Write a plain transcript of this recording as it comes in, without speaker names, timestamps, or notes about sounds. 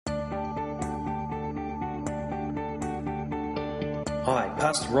Hi,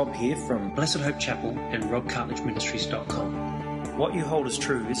 Pastor Rob here from Blessed Hope Chapel and robcartledgeministries.com. What you hold as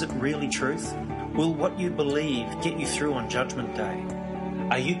true, is it really truth? Will what you believe get you through on Judgment Day?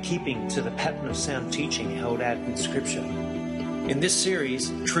 Are you keeping to the pattern of sound teaching held out in Scripture? In this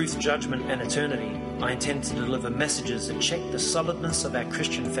series, Truth, Judgment and Eternity, I intend to deliver messages that check the solidness of our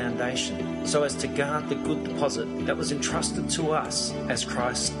Christian foundation so as to guard the good deposit that was entrusted to us as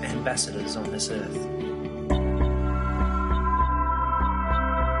Christ's ambassadors on this earth.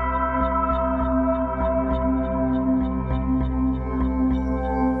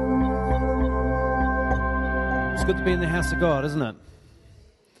 It's good to be in the house of God, isn't it?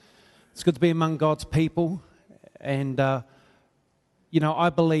 It's good to be among God's people. And, I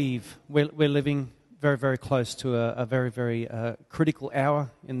believe we're living very, very close to a very, very critical hour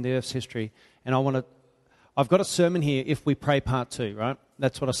in the earth's history. And I've got a sermon here, If We Pray Part 2, right?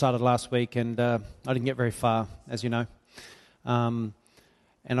 That's what I started last week, and I didn't get very far, as you know. And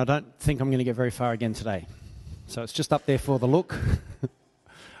I don't think I'm going to get very far again today. So it's just up there for the look.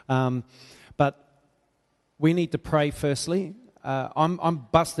 But we need to pray firstly. I'm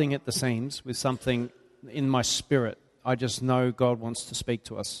busting at the seams with something in my spirit I just know God wants to speak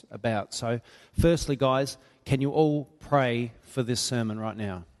to us about. So firstly, guys, can you all pray for this sermon right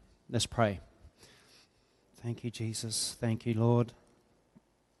now? Let's pray. Thank you, Jesus. Thank you, Lord.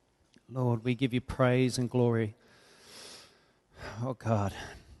 Lord, we give you praise and glory. Oh, God.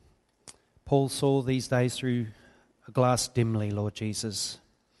 Paul saw these days through a glass dimly, Lord Jesus,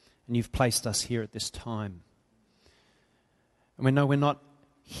 and you've placed us here at this time. And we know we're not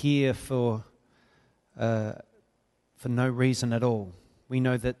here for no reason at all. We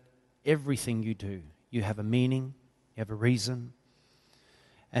know that everything you do, you have a meaning, you have a reason.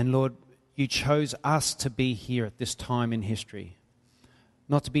 And Lord, you chose us to be here at this time in history.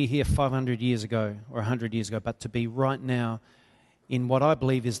 Not to be here 500 years ago or 100 years ago, but to be right now in what I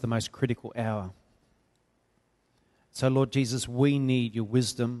believe is the most critical hour. So Lord Jesus, we need your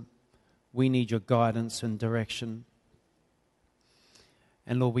wisdom. We need your guidance and direction.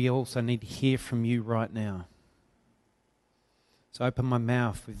 And Lord, we also need to hear from you right now. So open my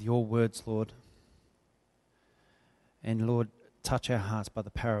mouth with your words, Lord. And Lord, touch our hearts by the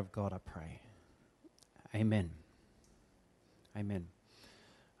power of God, I pray. Amen. Amen.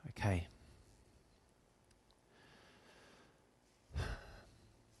 Okay.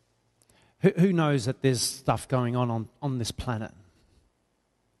 Who knows that there's stuff going on this planet?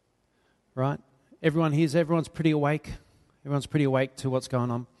 Right? Everyone's pretty awake. Everyone's pretty awake to what's going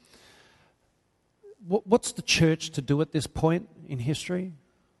on. What's the church to do at this point in history?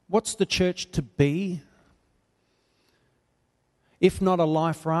 What's the church to be? If not a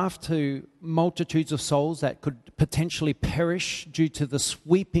life raft to multitudes of souls that could potentially perish due to the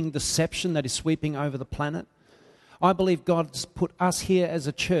sweeping deception that is sweeping over the planet. I believe God's put us here as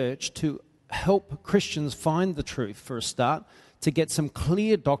a church to help Christians find the truth for a start, to get some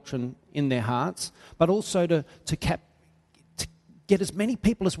clear doctrine in their hearts, but also to get as many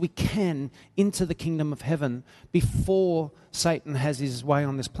people as we can into the kingdom of heaven before Satan has his way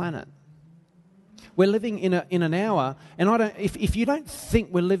on this planet. We're living in an hour, and if you don't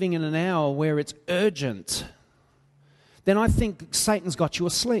think we're living in an hour where it's urgent, then I think Satan's got you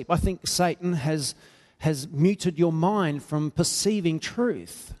asleep. I think Satan has muted your mind from perceiving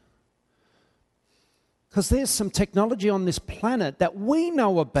truth. Because there's some technology on this planet that we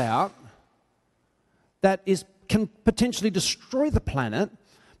know about that can potentially destroy the planet,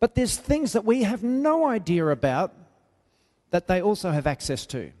 but there's things that we have no idea about that they also have access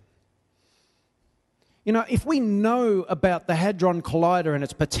to. You know, if we know about the Hadron Collider and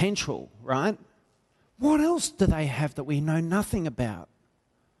its potential, right, what else do they have that we know nothing about?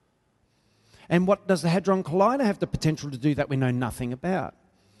 And what does the Hadron Collider have the potential to do that we know nothing about?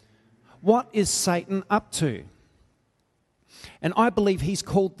 What is Satan up to? And I believe he's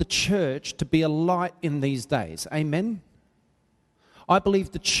called the church to be a light in these days. Amen? I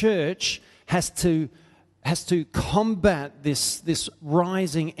believe the church has to combat this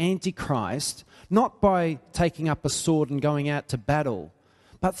rising Antichrist, not by taking up a sword and going out to battle,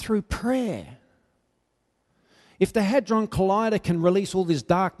 but through prayer. If the Hadron Collider can release all this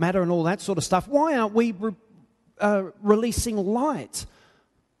dark matter and all that sort of stuff, why aren't we releasing light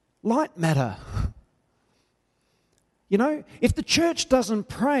matter? You know, if the church doesn't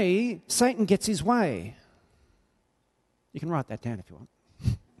pray, Satan gets his way. You can write that down if you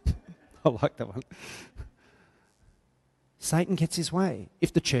want. I like that one. Satan gets his way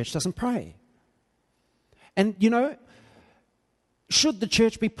if the church doesn't pray. And, you know, should the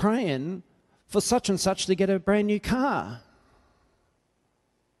church be praying for such and such to get a brand new car?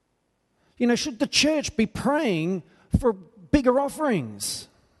 You know, should the church be praying for bigger offerings?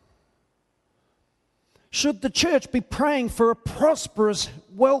 Should the church be praying for a prosperous,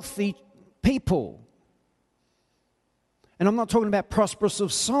 wealthy people? And I'm not talking about prosperous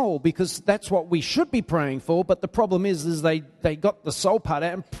of soul, because that's what we should be praying for, but the problem is they got the soul part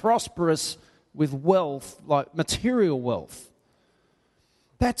out, and prosperous with wealth, like material wealth.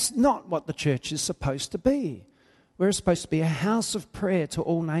 That's not what the church is supposed to be. We're supposed to be a house of prayer to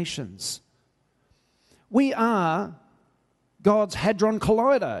all nations. We are God's Hadron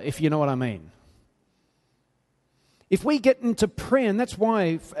Collider, if you know what I mean. If we get into prayer, and that's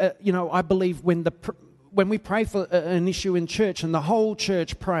why, I believe when we pray for an issue in church and the whole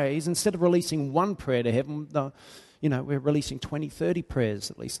church prays, instead of releasing one prayer to heaven, we're releasing 20, 30 prayers,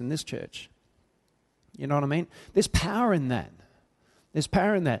 at least in this church. You know what I mean? There's power in that. There's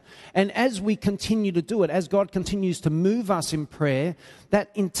power in that. And as we continue to do it, as God continues to move us in prayer, that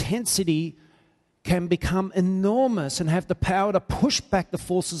intensity can become enormous and have the power to push back the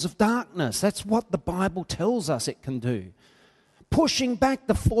forces of darkness. That's what the Bible tells us it can do. Pushing back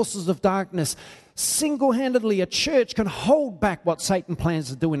the forces of darkness. Single-handedly, a church can hold back what Satan plans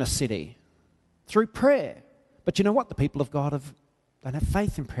to do in a city through prayer. But you know what? The people of God don't have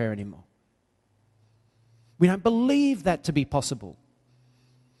faith in prayer anymore. We don't believe that to be possible.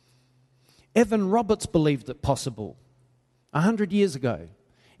 Evan Roberts believed it possible 100 years ago.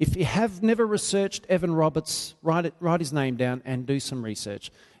 If you have never researched Evan Roberts, write his name down and do some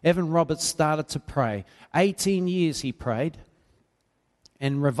research. Evan Roberts started to pray. 18 years he prayed,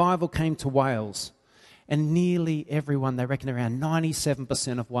 and revival came to Wales. And nearly everyone, they reckon around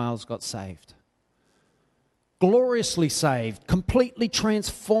 97% of Wales got saved. Gloriously saved, completely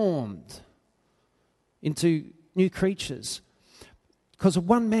transformed into new creatures. Because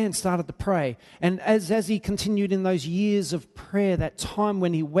one man started to pray. And as he continued in those years of prayer, that time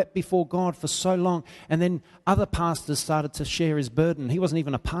when he wept before God for so long, and then other pastors started to share his burden. He wasn't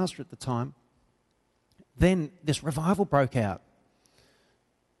even a pastor at the time. Then this revival broke out.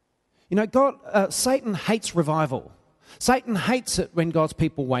 You know, Satan hates revival. Satan hates it when God's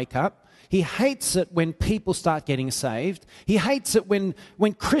people wake up. He hates it when people start getting saved. He hates it when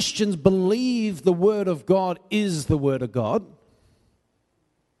Christians believe the Word of God is the Word of God.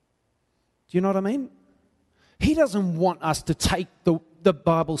 Do you know what I mean? He doesn't want us to take the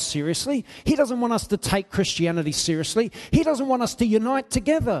Bible seriously. He doesn't want us to take Christianity seriously. He doesn't want us to unite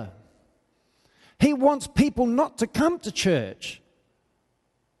together. He wants people not to come to church.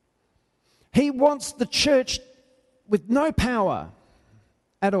 He wants the church with no power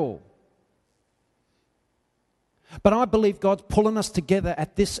at all. But I believe God's pulling us together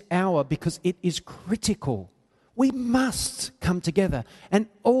at this hour because it is critical. We must come together, and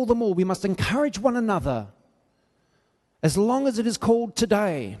all the more we must encourage one another as long as it is called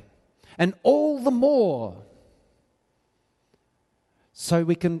today, and all the more so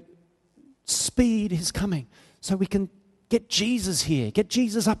we can speed his coming, so we can get Jesus here, get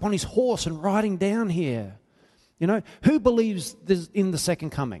Jesus up on his horse and riding down here. You know, who believes in the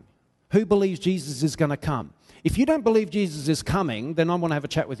second coming? Who believes Jesus is going to come? If you don't believe Jesus is coming, then I want to have a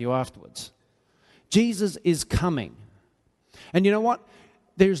chat with you afterwards. Jesus is coming. And you know what?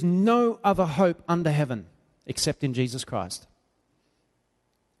 There's no other hope under heaven except in Jesus Christ.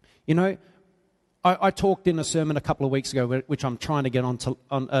 You know, I talked in a sermon a couple of weeks ago, which I'm trying to get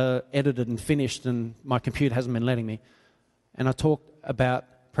edited and finished, and my computer hasn't been letting me. And I talked about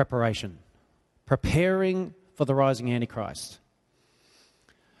preparation, preparing for the rising Antichrist.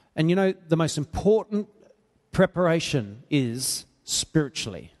 And you know, the most important preparation is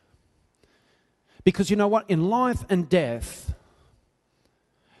spiritually. Because you know what? In life and death,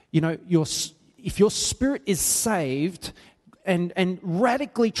 you know, if your spirit is saved and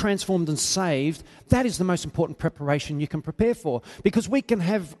radically transformed and saved, that is the most important preparation you can prepare for. Because we can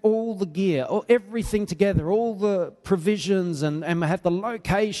have all the gear, everything together, all the provisions and have the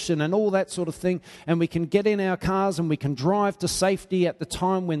location and all that sort of thing, and we can get in our cars and we can drive to safety at the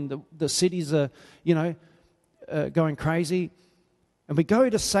time when the cities are, going crazy. And we go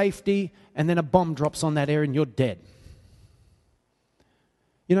to safety, and then a bomb drops on that area and you're dead.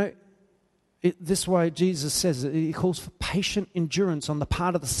 You know, this way Jesus says, he calls for patient endurance on the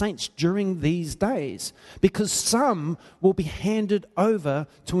part of the saints during these days, because some will be handed over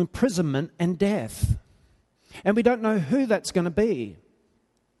to imprisonment and death. And we don't know who that's going to be.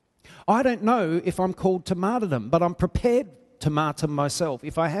 I don't know if I'm called to martyrdom, but I'm prepared to martyr myself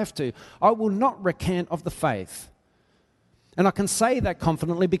if I have to. I will not recant of the faith. And I can say that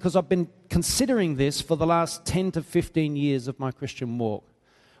confidently because I've been considering this for the last 10 to 15 years of my Christian walk.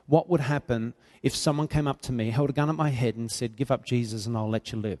 What would happen if someone came up to me, held a gun at my head and said, "Give up Jesus and I'll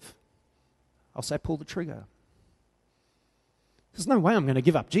let you live"? I'll say, pull the trigger. There's no way I'm going to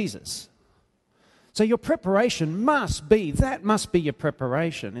give up Jesus. So your preparation must be your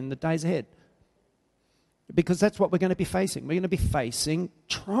preparation in the days ahead. Because that's what we're going to be facing. We're going to be facing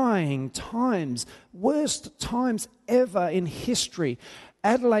trying times, worst times ever in history.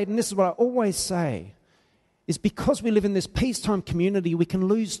 Adelaide, and this is what I always say, is because we live in this peacetime community, we can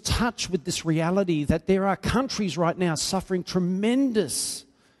lose touch with this reality that there are countries right now suffering tremendous,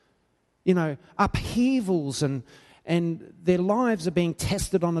 upheavals and their lives are being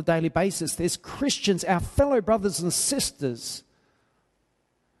tested on a daily basis. There's Christians, our fellow brothers and sisters,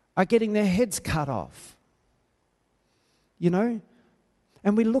 are getting their heads cut off. And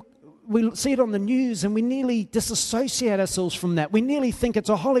we see it on the news and we nearly disassociate ourselves from that. We nearly think it's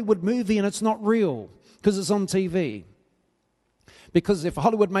a Hollywood movie and it's not real because it's on TV. Because if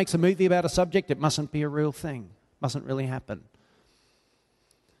Hollywood makes a movie about a subject, it mustn't be a real thing. It mustn't really happen.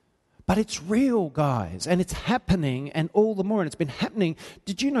 But it's real, guys, and it's happening, and all the more, and it's been happening.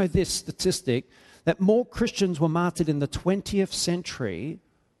 Did you know this statistic, that more Christians were martyred in the 20th century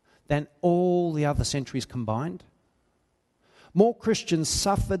than all the other centuries combined? More Christians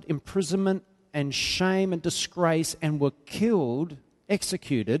suffered imprisonment and shame and disgrace and were killed,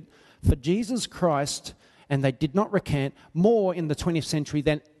 executed for Jesus Christ, and they did not recant, more in the 20th century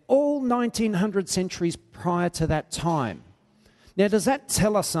than all 1900 centuries prior to that time. Now, does that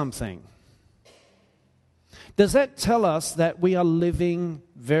tell us something? Does that tell us that we are living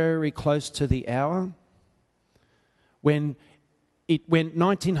very close to the hour? When it went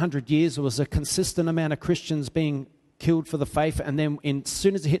 1900 years, there was a consistent amount of Christians being killed for the faith, and then as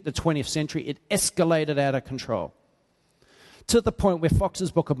soon as it hit the 20th century, it escalated out of control. To the point where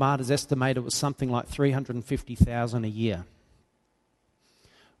Fox's Book of Martyrs estimated it was something like 350,000 a year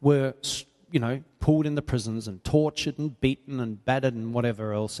were pulled into prisons and tortured and beaten and battered and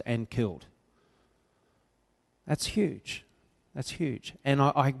whatever else and killed. That's huge. That's huge. And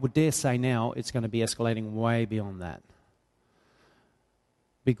I would dare say now it's going to be escalating way beyond that.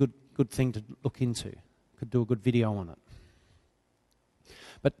 Be a good thing to look into. Could do a good video on it.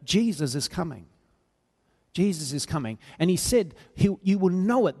 But Jesus is coming. Jesus is coming. And he said, you will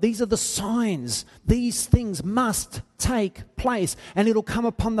know it. These are the signs. These things must take place. And it'll come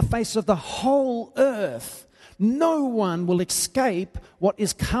upon the face of the whole earth. No one will escape what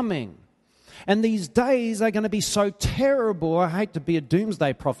is coming. And these days are going to be so terrible. I hate to be a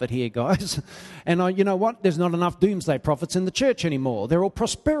doomsday prophet here, guys. And you know what? There's not enough doomsday prophets in the church anymore. They're all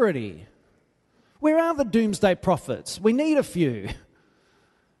prosperity. Where are the doomsday prophets? We need a few.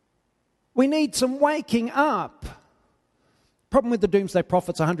 We need some waking up. Problem with the doomsday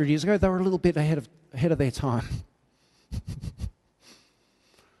prophets 100 years ago, they were a little bit ahead of their time.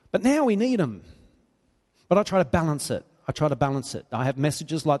 But now we need them. But I try to balance it. I have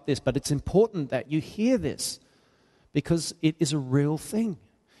messages like this, but it's important that you hear this because it is a real thing.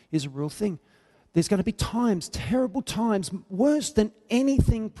 There's going to be times, terrible times, worse than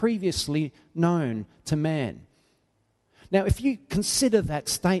anything previously known to man. Now, if you consider that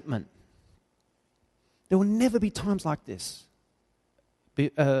statement, there will never be times like this.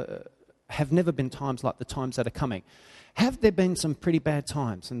 Have never been times like the times that are coming. Have there been some pretty bad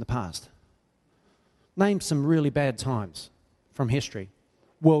times in the past? Name some really bad times from history.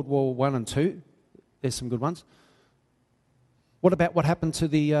 World War I and II. There's some good ones. What about what happened to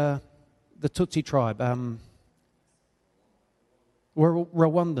the Tutsi tribe?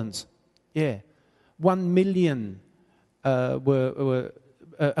 Rwandans. Yeah. 1 million were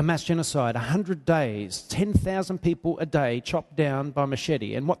a mass genocide, 100 days, 10,000 people a day chopped down by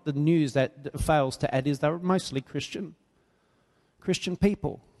machete. And what the news that fails to add is they were mostly Christian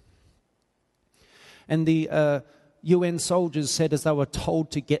people. And the UN soldiers said as they were told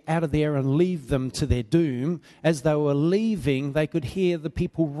to get out of there and leave them to their doom, as they were leaving, they could hear the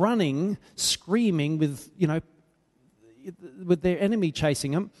people running, screaming with their enemy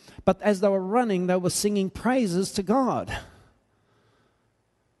chasing them. But as they were running, they were singing praises to God.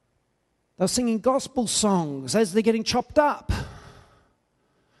 They're singing gospel songs as they're getting chopped up.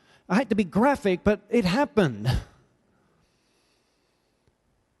 I hate to be graphic, but it happened.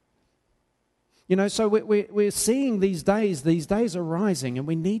 So we're seeing these days are rising, and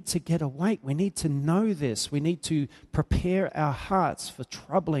we need to get awake. We need to know this. We need to prepare our hearts for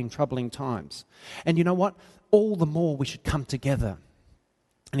troubling times. And you know what? All the more we should come together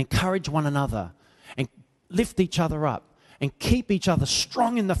and encourage one another and lift each other up and keep each other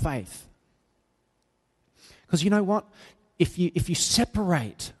strong in the faith. Because you know what? If you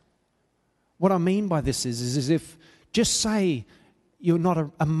separate, what I mean by this is if, just say you're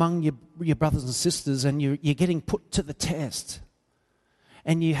not among your brothers and sisters and you're getting put to the test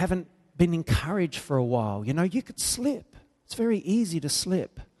and you haven't been encouraged for a while, you could slip. It's very easy to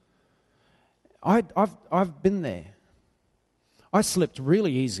slip. I've been there. I slipped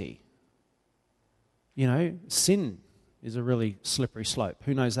really easy. You know, sin is a really slippery slope.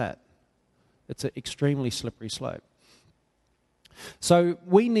 Who knows that? It's an extremely slippery slope. So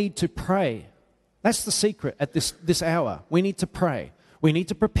we need to pray. That's the secret at this hour. We need to pray. We need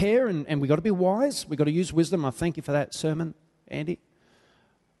to prepare, and we've got to be wise. We've got to use wisdom. I thank you for that sermon, Andy.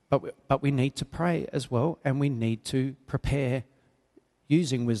 But we need to pray as well, and we need to prepare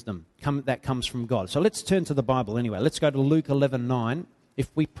using wisdom. That comes from God. So let's turn to the Bible anyway. Let's go to Luke 11:9.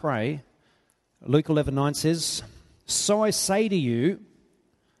 If we pray, Luke 11:9 says, "So I say to you,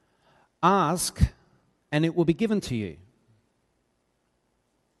 ask, and it will be given to you."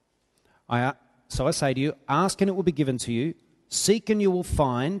 So I say to you, ask and it will be given to you. Seek and you will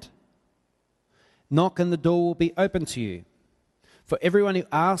find. Knock and the door will be open to you. For everyone who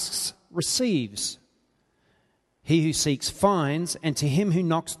asks receives. He who seeks finds, and to him who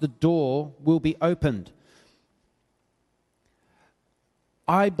knocks the door will be opened.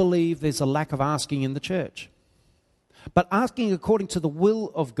 I believe there's a lack of asking in the church. But asking according to the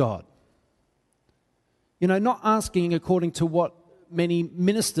will of God. You know, not asking according to what many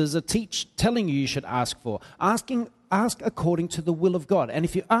ministers are telling you should ask for. Ask according to the will of God. And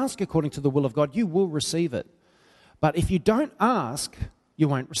if you ask according to the will of God, you will receive it. But if you don't ask, you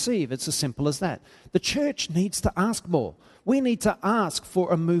won't receive. It's as simple as that. The church needs to ask more. We need to ask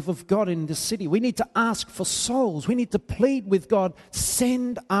for a move of God in this city. We need to ask for souls. We need to plead with God,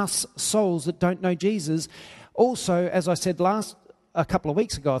 send us souls that don't know Jesus. Also, as I said a couple of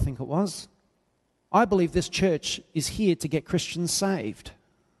weeks ago, I think it was, I believe this church is here to get Christians saved.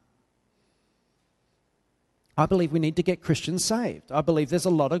 I believe we need to get Christians saved. I believe there's a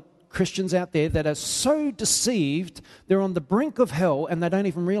lot of Christians out there that are so deceived, they're on the brink of hell and they don't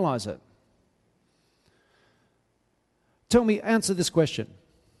even realize it. Tell me, answer this question.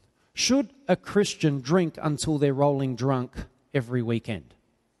 Should a Christian drink until they're rolling drunk every weekend?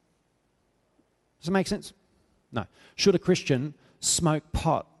 Does it make sense? No. Should a Christian smoke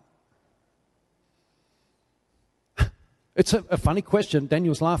pot? It's a funny question.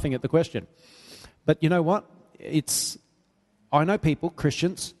 Daniel's laughing at the question. But you know what? I know people,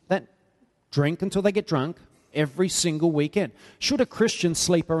 Christians, that drink until they get drunk every single weekend. Should a Christian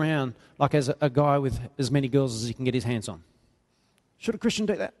sleep around like as a guy with as many girls as he can get his hands on? Should a Christian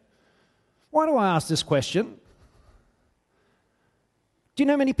do that? Why do I ask this question? Do you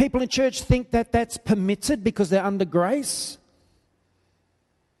know many people in church think that that's permitted because they're under grace?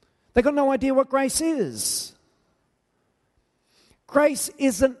 They've got no idea what grace is. Grace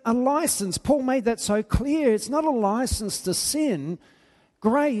isn't a license. Paul made that so clear. It's not a license to sin.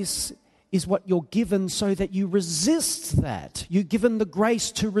 Grace is what you're given so that you resist that. You're given the grace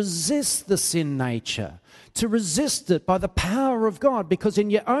to resist the sin nature, to resist it by the power of God, because in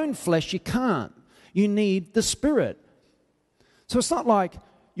your own flesh you can't. You need the Spirit. So it's not like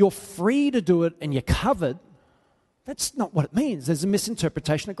you're free to do it and you're covered. That's not what it means. There's a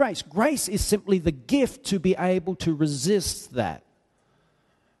misinterpretation of grace. Grace is simply the gift to be able to resist that.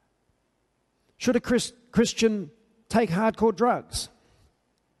 Should a Christian take hardcore drugs?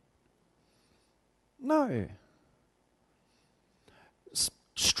 No. It's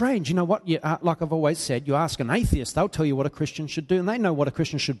strange. You know what? Like I've always said, you ask an atheist, they'll tell you what a Christian should do, and they know what a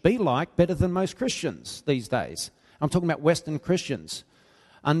Christian should be like better than most Christians these days. I'm talking about Western Christians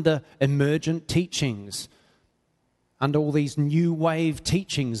under emergent teachings, under all these new wave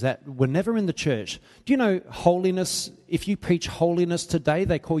teachings that were never in the church. Do you know holiness? If you preach holiness today,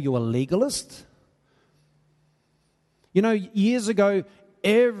 they call you a legalist. You know, years ago,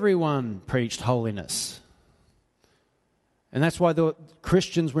 everyone preached holiness. And that's why the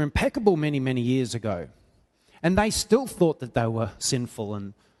Christians were impeccable many, many years ago. And they still thought that they were sinful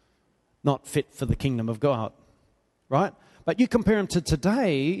and not fit for the kingdom of God, right? But you compare them to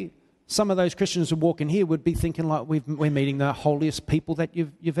today, some of those Christians who walk in here would be thinking like we're meeting the holiest people that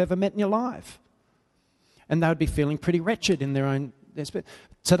you've ever met in your life. And they would be feeling pretty wretched in their own spirit.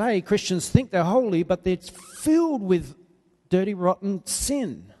 Today, Christians think they're holy, but they're filled with dirty, rotten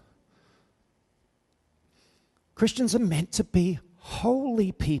sin. Christians are meant to be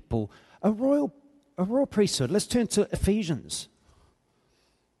holy people, a royal priesthood. Let's turn to Ephesians.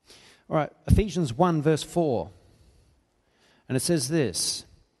 All right, Ephesians 1 verse 4. And it says this: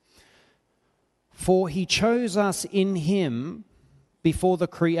 "For he chose us in him before the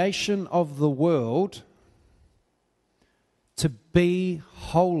creation of the world to be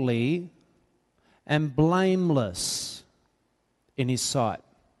holy and blameless in his sight."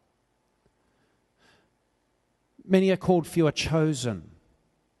 Many are called, few are chosen.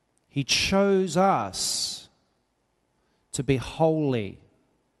 He chose us to be holy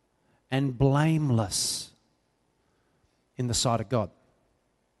and blameless in the sight of God.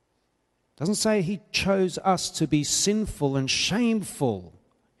 It doesn't say he chose us to be sinful and shameful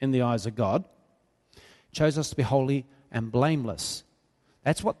in the eyes of God. He chose us to be holy and blameless.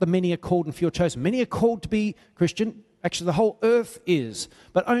 That's what the many are called and few are chosen. Many are called to be Christian. Actually, the whole earth is.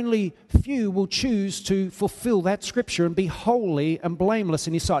 But only few will choose to fulfill that scripture and be holy and blameless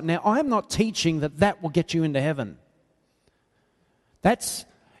in his sight. Now, I'm not teaching that that will get you into heaven.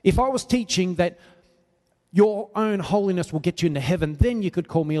 If I was teaching that your own holiness will get you into heaven, then you could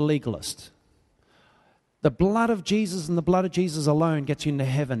call me a legalist. The blood of Jesus and the blood of Jesus alone gets you into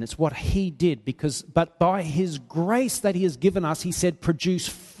heaven. It's what he did, but by his grace that he has given us, he said, produce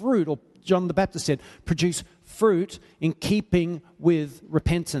fruit, or John the Baptist said, produce fruit in keeping with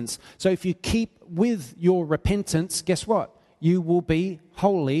repentance. So if you keep with your repentance, guess what? You will be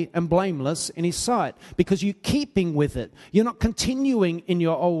holy and blameless in his sight because you're keeping with it. You're not continuing in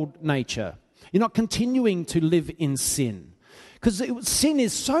your old nature. You're not continuing to live in sin. Because sin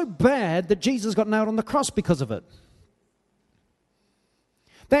is so bad that Jesus got nailed on the cross because of it.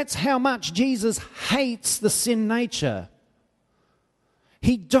 That's how much Jesus hates the sin nature.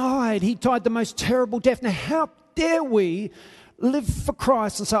 He died the most terrible death. Now, how dare we live for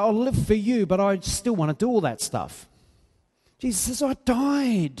Christ and say, I'll live for you, but I still want to do all that stuff. Jesus says, I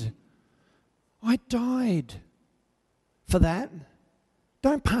died. I died for that.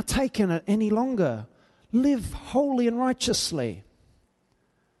 Don't partake in it any longer. Live holy and righteously.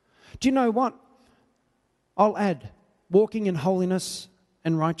 Do you know what? I'll add, walking in holiness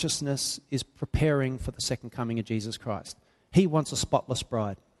and righteousness is preparing for the second coming of Jesus Christ. He wants a spotless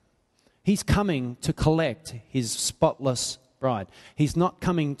bride. He's coming to collect his spotless bride. He's not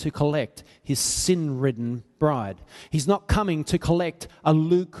coming to collect his sin-ridden bride. He's not coming to collect a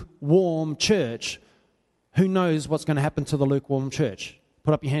lukewarm church. Who knows what's going to happen to the lukewarm church?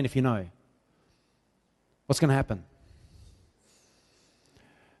 Put up your hand if you know. What's going to happen?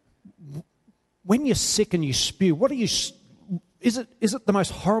 When you're sick and you spew, is it the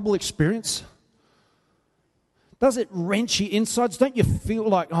most horrible experience? Does it wrench your insides? Don't you feel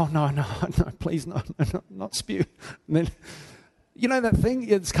like, oh, no, please, no, not spew. And then, you know that thing?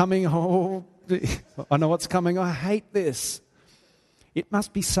 It's coming. Oh, I know what's coming. I hate this. It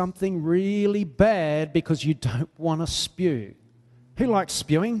must be something really bad because you don't want to spew. Who likes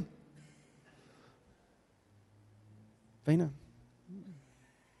spewing?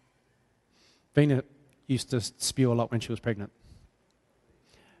 Vina used to spew a lot when she was pregnant.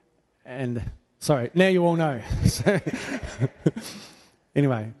 And, sorry, now you all know.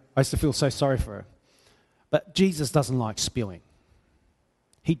 Anyway, I used to feel so sorry for her. But Jesus doesn't like spewing.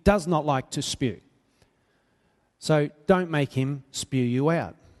 He does not like to spew. So don't make him spew you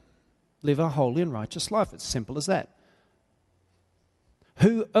out. Live a holy and righteous life. It's simple as that.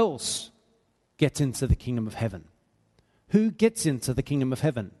 Who else gets into the kingdom of heaven? Who gets into the kingdom of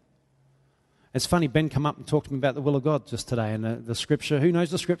heaven? It's funny, Ben came up and talked to me about the will of God just today and the scripture. Who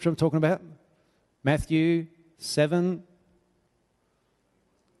knows the scripture I'm talking about? Matthew 7:21.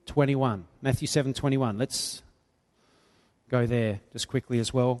 Matthew 7:21. Let's go there just quickly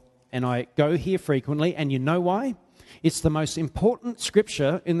as well. And I go here frequently, and you know why? It's the most important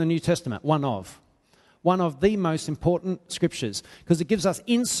scripture in the New Testament, one of the most important scriptures, because it gives us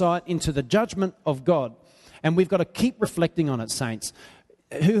insight into the judgment of God. And we've got to keep reflecting on it, saints.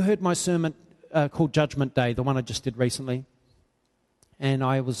 Who heard my sermon called Judgment Day, the one I just did recently? And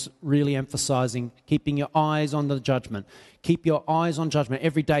I was really emphasizing keeping your eyes on the judgment. Keep your eyes on judgment.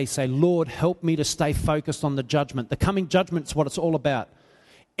 Every day say, Lord, help me to stay focused on the judgment. The coming judgment is what it's all about.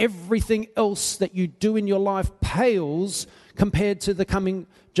 Everything else that you do in your life pales compared to the coming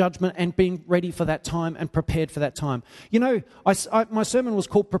judgment and being ready for that time and prepared for that time. You know, my sermon was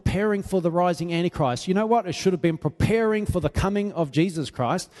called Preparing for the Rising Antichrist. You know what? It should have been Preparing for the Coming of Jesus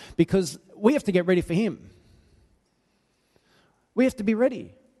Christ, because we have to get ready for him. We have to be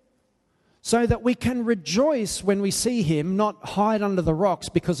ready so that we can rejoice when we see him, not hide under the rocks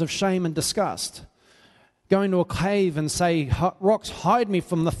because of shame and disgust. Go into a cave and say, rocks, hide me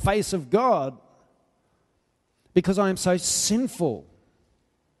from the face of God because I am so sinful.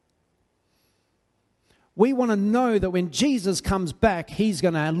 We want to know that when Jesus comes back, he's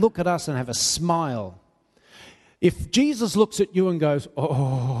going to look at us and have a smile. If Jesus looks at you and goes,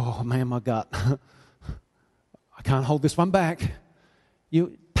 oh, man, my gut, I can't hold this one back,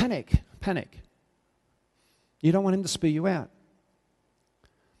 you panic. You don't want him to spew you out.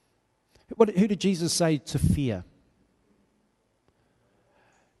 Who did Jesus say to fear?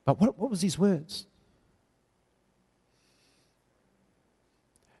 But what was his words?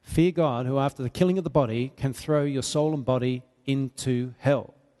 Fear God, who after the killing of the body can throw your soul and body into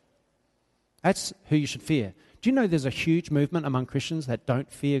hell. That's who you should fear. Do you know there's a huge movement among Christians that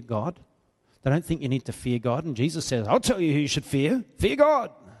don't fear God? They don't think you need to fear God. And Jesus says, I'll tell you who you should fear. Fear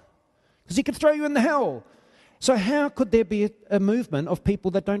God. Because he could throw you in the hell. So how could there be a movement of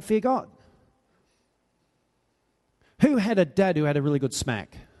people that don't fear God? Who had a dad who had a really good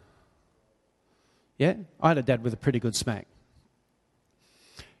smack? Yeah? I had a dad with a pretty good smack.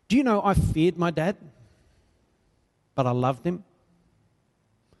 Do you know I feared my dad? But I loved him.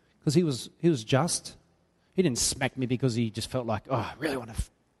 Because he was just. He didn't smack me because he just felt like, oh, I really want to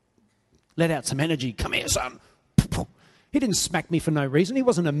let out some energy. Come here, son. He didn't smack me for no reason. He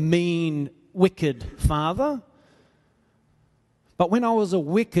wasn't a mean, wicked father. But when I was a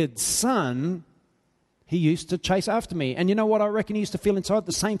wicked son, he used to chase after me. And you know what I reckon he used to feel inside?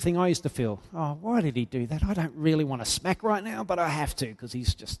 The same thing I used to feel. Oh, why did he do that? I don't really want to smack right now, but I have to because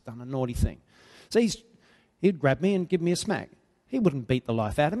he's just done a naughty thing. So he'd grab me and give me a smack. He wouldn't beat the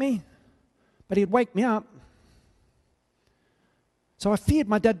life out of me, but he'd wake me up. So I feared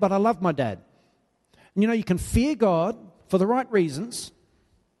my dad, but I loved my dad. And you know, you can fear God for the right reasons,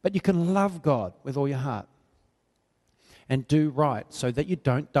 but you can love God with all your heart and do right so that you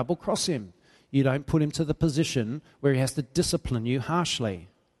don't double-cross him. You don't put him to the position where he has to discipline you harshly.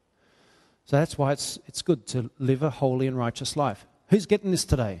 So that's why it's good to live a holy and righteous life. Who's getting this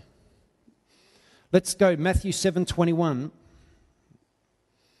today? Let's go Matthew 7:21.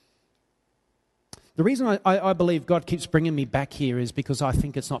 The reason I believe God keeps bringing me back here is because I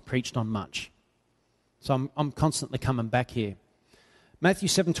think it's not preached on much. So I'm constantly coming back here. Matthew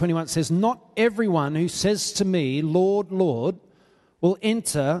 7:21 says, "Not everyone who says to me, 'Lord, Lord,' will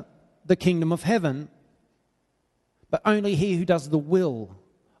enter the kingdom of heaven, but only he who does the will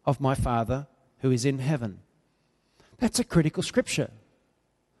of my Father who is in heaven." That's a critical scripture.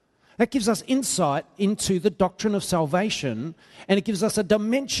 That gives us insight into the doctrine of salvation, and it gives us a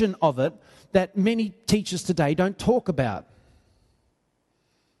dimension of it that many teachers today don't talk about.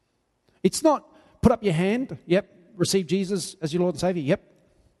 It's not put up your hand, yep, receive Jesus as your Lord and Savior, yep,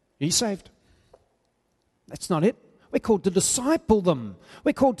 you're saved. That's not it. We're called to disciple them.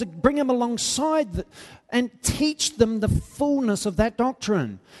 We're called to bring them alongside and teach them the fullness of that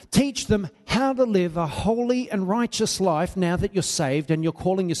doctrine. Teach them how to live a holy and righteous life now that you're saved and you're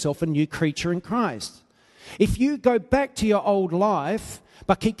calling yourself a new creature in Christ. If you go back to your old life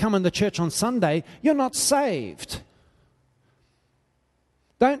but keep coming to church on Sunday, you're not saved.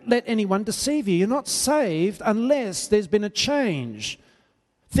 Don't let anyone deceive you. You're not saved unless there's been a change.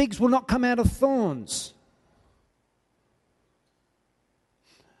 Figs will not come out of thorns.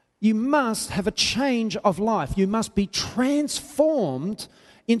 You must have a change of life. You must be transformed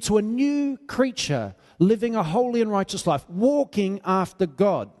into a new creature, living a holy and righteous life, walking after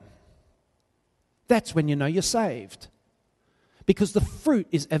God. That's when you know you're saved, because the fruit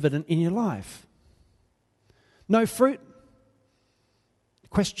is evident in your life. No fruit?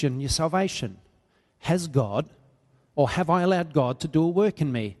 Question your salvation. Has God, or have I allowed God to do a work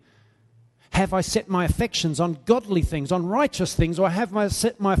in me? Have I set my affections on godly things, on righteous things, or have I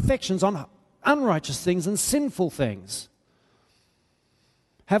set my affections on unrighteous things and sinful things?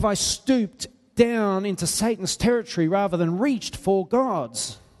 Have I stooped down into Satan's territory rather than reached for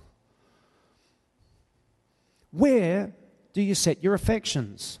God's? Where do you set your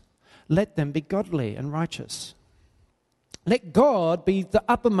affections? Let them be godly and righteous. Let God be the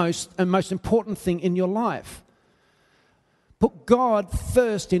uppermost and most important thing in your life. Put God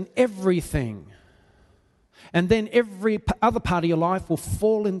first in everything. And then every other part of your life will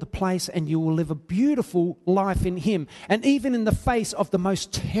fall into place and you will live a beautiful life in Him. And even in the face of the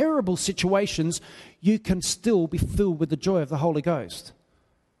most terrible situations, you can still be filled with the joy of the Holy Ghost.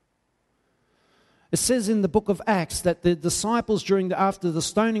 It says in the book of Acts that the disciples after the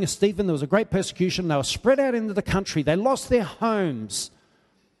stoning of Stephen, there was a great persecution. They were spread out into the country. They lost their homes.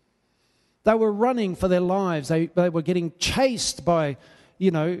 They were running for their lives. They were getting chased by,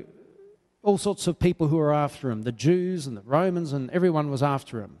 all sorts of people who were after them. The Jews and the Romans, and everyone was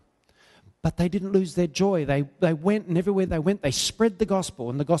after them. But they didn't lose their joy. They went, and everywhere they went, they spread the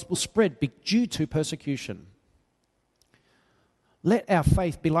gospel. And the gospel spread due to persecution. Let our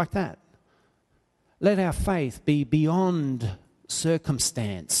faith be like that. Let our faith be beyond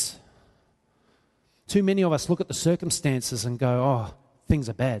circumstance. Too many of us look at the circumstances and go, oh, things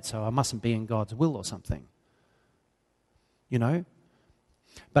are bad, so I mustn't be in God's will or something.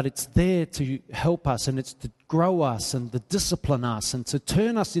 But it's there to help us, and it's to grow us and to discipline us and to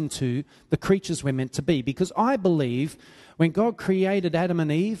turn us into the creatures we're meant to be. Because I believe when God created Adam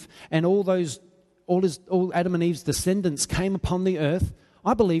and Eve and all Adam and Eve's descendants came upon the earth,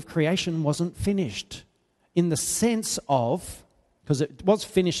 I believe creation wasn't finished in the sense of, because it was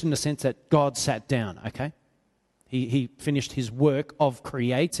finished in the sense that God sat down, okay? He finished his work of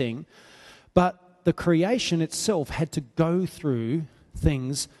creating, but the creation itself had to go through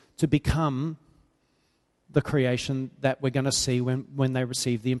things to become the creation that we're going to see when they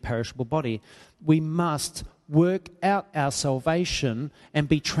receive the imperishable body. We must work out our salvation and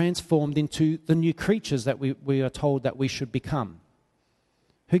be transformed into the new creatures that we are told that we should become.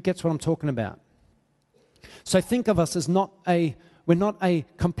 Who gets what I'm talking about? So think of us as we're not a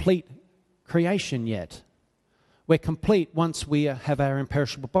complete creation yet. We're complete once we have our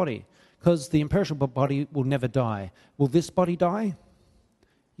imperishable body, because the imperishable body will never die. Will this body die?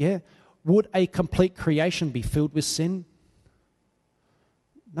 Yeah. Would a complete creation be filled with sin?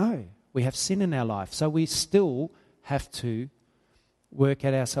 No. We have sin in our life, so we still have to work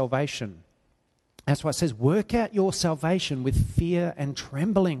at our salvation. That's why it says, work out your salvation with fear and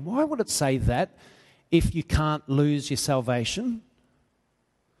trembling. Why would it say that if you can't lose your salvation?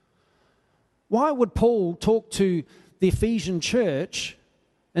 Why would Paul talk to the Ephesian church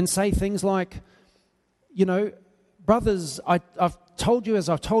and say things like, brothers, I've told you, as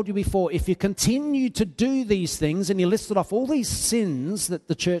I've told you before, if you continue to do these things, and he listed off all these sins that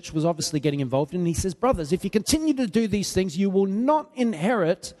the church was obviously getting involved in, and he says, brothers, if you continue to do these things, you will not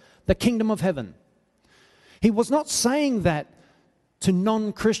inherit the kingdom of heaven. He was not saying that to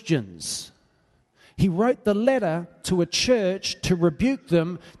non-Christians. He wrote the letter to a church to rebuke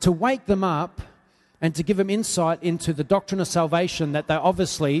them, to wake them up, and to give them insight into the doctrine of salvation that they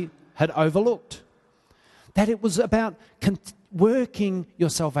obviously had overlooked. That it was about working your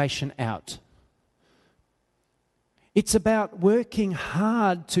salvation out. It's about working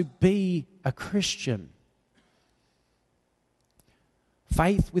hard to be a Christian.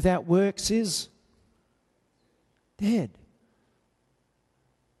 Faith without works is dead.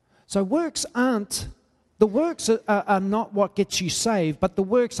 So the works are not what gets you saved, but the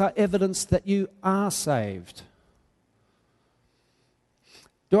works are evidence that you are saved.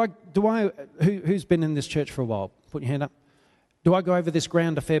 Who's been in this church for a while? Put your hand up. Do I go over this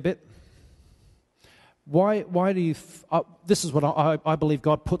ground a fair bit? Why do you... this is what I believe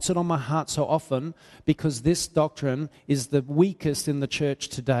God puts it on my heart so often, because this doctrine is the weakest in the church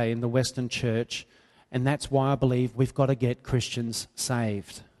today, in the Western church, and that's why I believe we've got to get Christians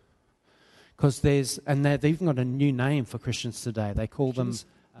saved. Because they've even got a new name for Christians today. They call them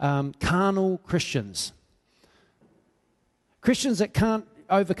carnal Christians. Christians that can't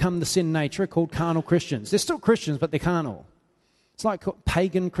overcome the sin nature are called carnal Christians. They're still Christians, but they're carnal. It's like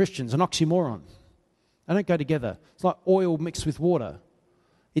pagan Christians, an oxymoron. They don't go together. It's like oil mixed with water.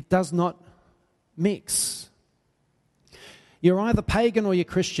 It does not mix. You're either pagan or you're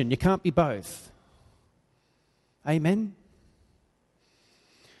Christian. You can't be both. Amen?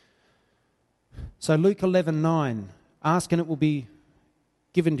 So Luke 11:9, ask and it will be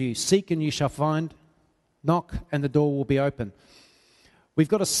given to you. Seek and you shall find. Knock and the door will be open. We've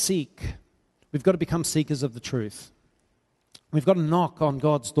got to seek. We've got to become seekers of the truth. We've got to knock on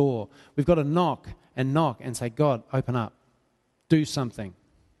God's door. We've got to knock and say, God, open up. Do something.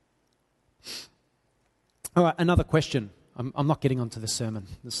 All right, another question. I'm not getting onto this sermon.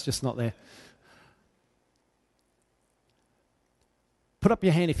 It's just not there. Put up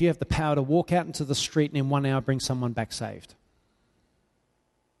your hand if you have the power to walk out into the street and in 1 hour bring someone back saved.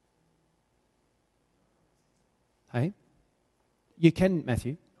 Hey? You can,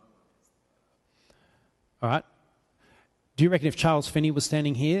 Matthew. All right. Do you reckon if Charles Finney was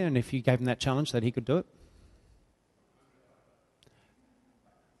standing here and if you gave him that challenge that he could do it?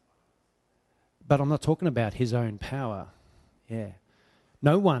 But I'm not talking about his own power. Yeah.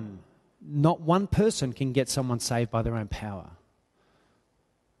 Not one person can get someone saved by their own power.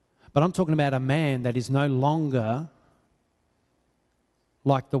 But I'm talking about a man that is no longer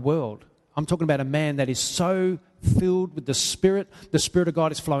like the world. I'm talking about a man that is so filled with the Spirit of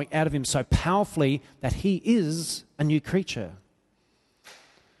God is flowing out of him so powerfully that he is a new creature.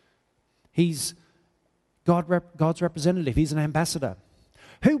 He's God's representative. He's an ambassador.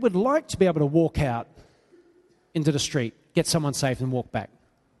 Who would like to be able to walk out into the street, get someone saved and walk back?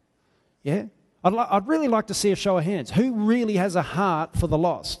 Yeah? I'd really like to see a show of hands. Who really has a heart for the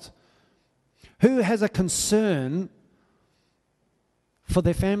lost? Who has a concern for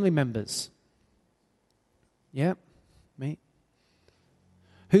their family members? Yeah, me.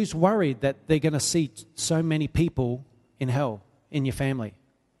 Who's worried that they're going to see so many people in hell in your family?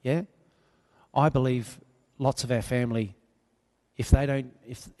 Yeah? I believe lots of our family,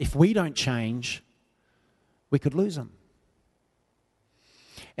 if we don't change, we could lose them.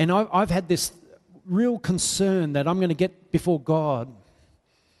 And I've had this real concern that I'm going to get before God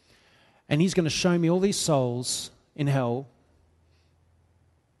And he's going to show me all these souls in hell.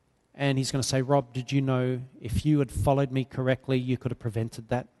 And he's going to say, Rob, did you know if you had followed me correctly, you could have prevented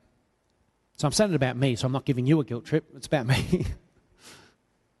that? So I'm saying it about me, so I'm not giving you a guilt trip. It's about me.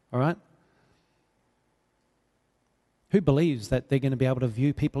 All right? Who believes that they're going to be able to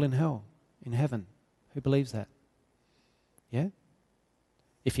view people in hell, in heaven? Who believes that? Yeah?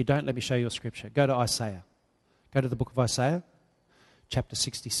 If you don't, let me show you a scripture. Go to Isaiah. Go to the book of Isaiah, chapter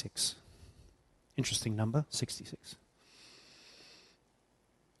 66. Interesting number, 66.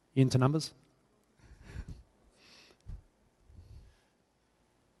 You into numbers?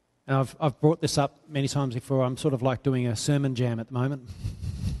 And I've brought this up many times before. I'm sort of like doing a sermon jam at the moment.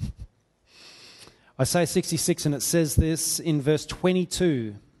 Isaiah 66, and it says this in verse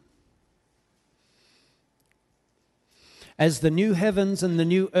 22. As the new heavens and the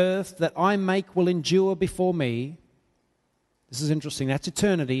new earth that I make will endure before me. This is interesting. That's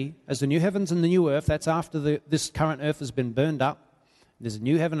eternity. As the new heavens and the new earth, that's after this current earth has been burned up. There's a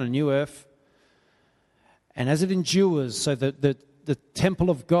new heaven and a new earth. And as it endures, so the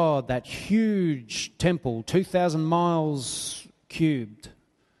temple of God, that huge temple, 2,000 miles cubed,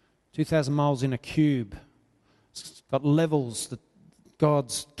 2,000 miles in a cube. It's got levels.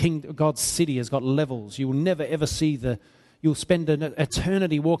 God's city has got levels. You will never ever see you'll spend an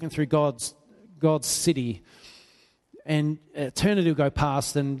eternity walking through God's city, and eternity will go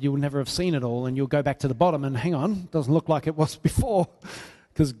past and you'll never have seen it all, and you'll go back to the bottom and hang on, it doesn't look like it was before,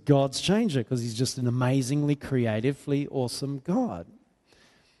 because God's changed it, because he's just an amazingly creatively awesome God.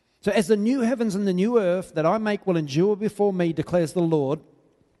 So as the new heavens and the new earth that I make will endure before me, declares the Lord,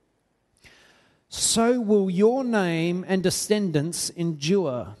 so will your name and descendants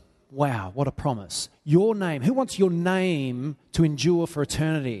endure. Wow, what a promise. Your name. Who wants your name to endure for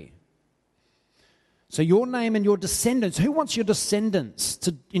eternity? So your name and your descendants. Who wants your descendants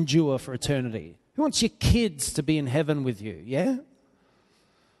to endure for eternity? Who wants your kids to be in heaven with you? Yeah?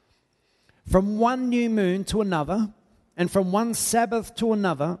 From one new moon to another, and from one Sabbath to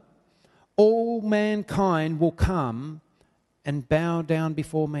another, all mankind will come and bow down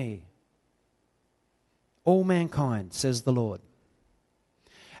before me. All mankind, says the Lord.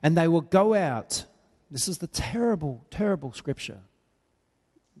 And they will go out. This is the terrible, terrible scripture.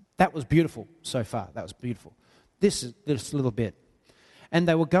 That was beautiful so far. That was beautiful. This is this little bit. And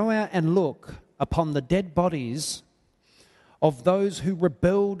they will go out and look upon the dead bodies of those who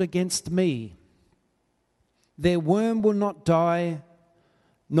rebelled against me. Their worm will not die,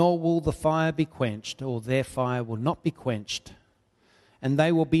 nor will the fire be quenched, or their fire will not be quenched. And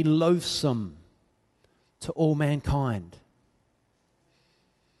they will be loathsome to all mankind.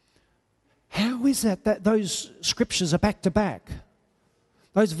 How is it that those scriptures are back to back?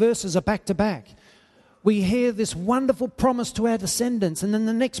 Those verses are back to back. We hear this wonderful promise to our descendants, and in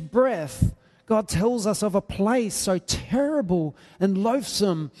the next breath, God tells us of a place so terrible and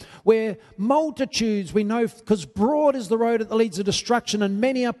loathsome where multitudes, we know, because broad is the road that leads to destruction and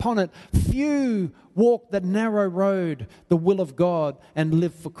many upon it, few walk the narrow road, the will of God, and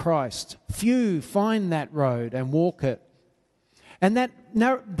live for Christ. Few find that road and walk it. And that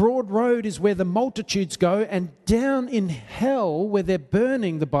narrow, broad road is where the multitudes go, and down in hell where they're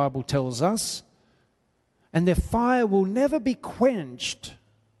burning, the Bible tells us, and their fire will never be quenched,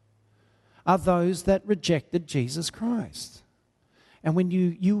 are those that rejected Jesus Christ. And when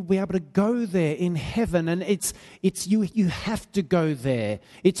you'll be able to go there in heaven, and it's you have to go there.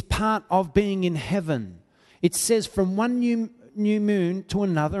 It's part of being in heaven. It says from one new moon to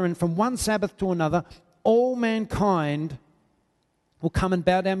another, and from one Sabbath to another, all mankind will come and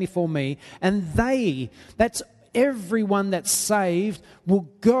bow down before me, and that's everyone that's saved, will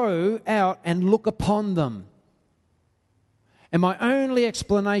go out and look upon them. And my only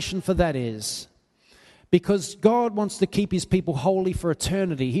explanation for that is because God wants to keep his people holy for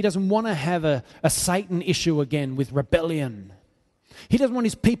eternity. He doesn't want to have a Satan issue again with rebellion. He doesn't want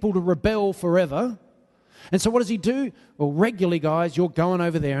his people to rebel forever. And so what does he do? Well, regularly, guys, you're going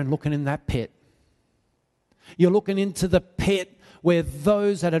over there and looking in that pit. You're looking into the pit where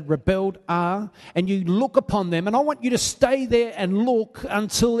those that had rebelled are, and you look upon them, and I want you to stay there and look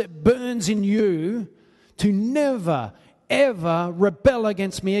until it burns in you to never, ever rebel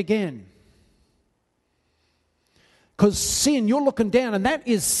against me again. Because sin, you're looking down, and that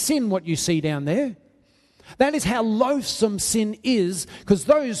is sin, what you see down there. That is how loathsome sin is, because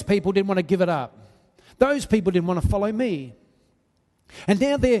those people didn't want to give it up. Those people didn't want to follow me. And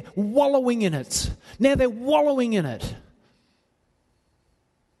now they're wallowing in it. Now they're wallowing in it.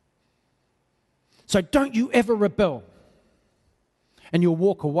 So don't you ever rebel. And you'll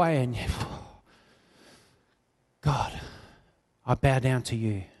walk away and, God, I bow down to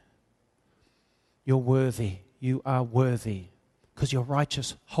you. You're worthy. You are worthy. Because you're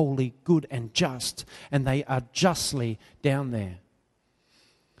righteous, holy, good, and just. And they are justly down there.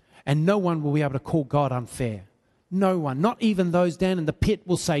 And no one will be able to call God unfair. No one, not even those down in the pit,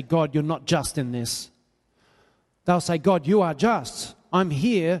 will say, God, you're not just in this. They'll say, God, you are just. I'm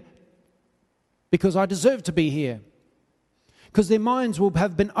here because I deserve to be here. Because their minds will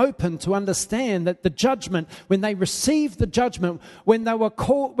have been open to understand that the judgment, when they received the judgment, when they were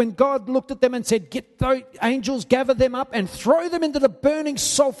called, when God looked at them and said, get those angels, gather them up and throw them into the burning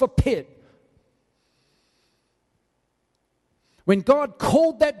sulfur pit. When God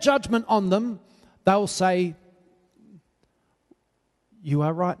called that judgment on them, they'll say, you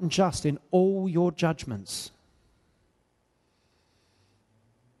are right and just in all your judgments.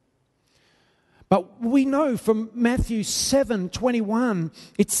 But we know from Matthew 7:21,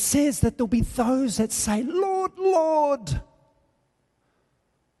 it says that there'll be those that say, Lord, Lord,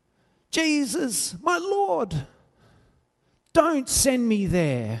 Jesus, my Lord, don't send me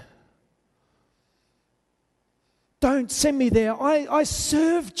there. Don't send me there. I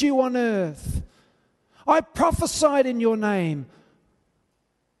served you on earth. I prophesied in your name.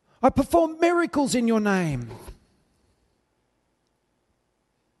 I performed miracles in your name.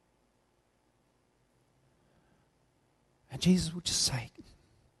 And Jesus would just say,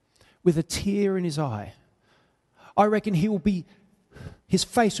 with a tear in his eye, I reckon his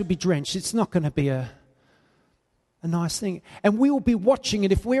face will be drenched. It's not going to be a nice thing. And we will be watching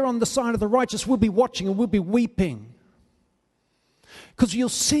it. If we're on the side of the righteous, we'll be watching and we'll be weeping. Because you'll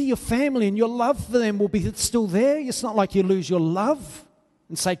see your family and your love for them will be still there. It's not like you lose your love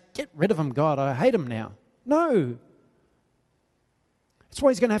and say, get rid of them, God, I hate them now. No. That's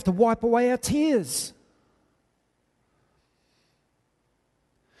why he's going to have to wipe away our tears.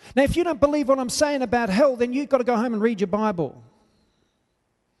 Now, if you don't believe what I'm saying about hell, then you've got to go home and read your Bible.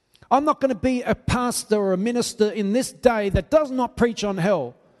 I'm not going to be a pastor or a minister in this day that does not preach on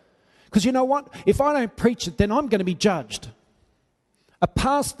hell. Because you know what? If I don't preach it, then I'm going to be judged. A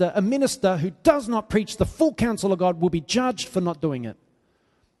pastor, a minister who does not preach the full counsel of God will be judged for not doing it.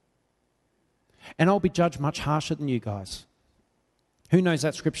 And I'll be judged much harsher than you guys. Who knows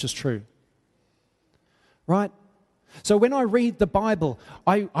that scripture's true? Right? So when I read the Bible,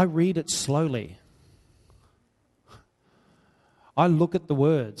 I read it slowly. I look at the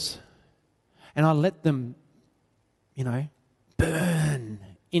words and I let them, burn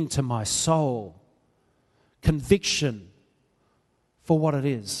into my soul. Conviction for what it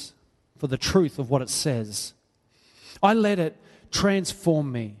is, for the truth of what it says. I let it transform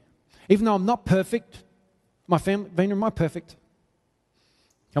me. Even though I'm not perfect, my family, Vina, am I perfect?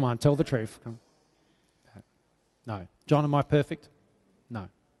 Come on, tell the truth. Come. No. John, am I perfect? No.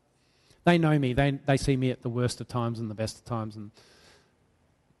 They know me. They see me at the worst of times and the best of times.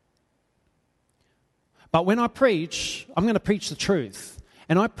 But when I preach, I'm going to preach the truth.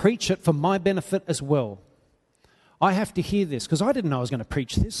 And I preach it for my benefit as well. I have to hear this because I didn't know I was going to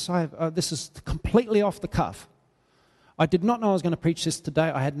preach this. This is completely off the cuff. I did not know I was going to preach this today.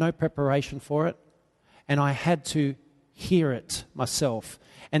 I had no preparation for it. And I had to hear it myself.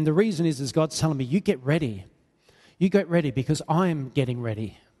 And the reason is God's telling me, you get ready. You get ready because I'm getting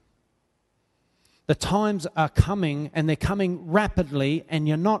ready. The times are coming and they're coming rapidly and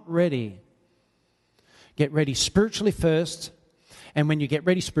you're not ready. Get ready spiritually first. And when you get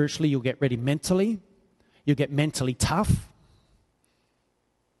ready spiritually, you'll get ready mentally. You'll get mentally tough.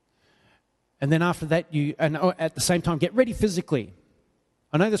 And then after that, and at the same time, get ready physically.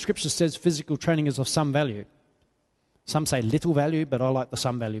 I know the scripture says physical training is of some value. Some say little value, but I like the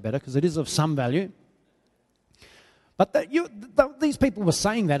some value better because it is of some value. But these people were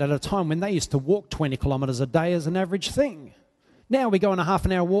saying that at a time when they used to walk 20 kilometres a day as an average thing. Now we go on a half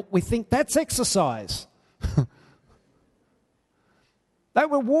an hour walk, we think that's exercise. They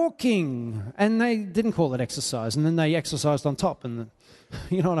were walking and they didn't call it exercise, and then they exercised on top, and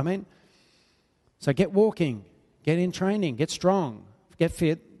you know what I mean? So get walking, get in training, get strong, get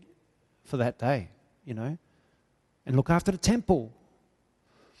fit for that day, and look after the temple.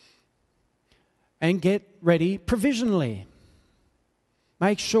 And get ready provisionally.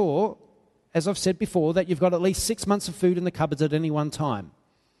 Make sure, as I've said before, that you've got at least 6 months of food in the cupboards at any one time.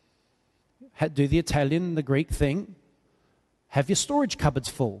 Do the Italian, the Greek thing. Have your storage cupboards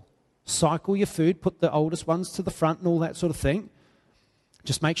full. Cycle your food, put the oldest ones to the front and all that sort of thing.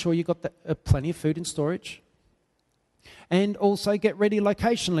 Just make sure you've got plenty of food in storage. And also get ready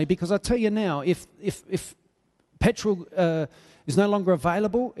locationally, because I tell you now, if petrol is no longer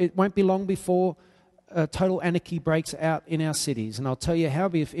available, it won't be long before total anarchy breaks out in our cities. And I'll tell you how,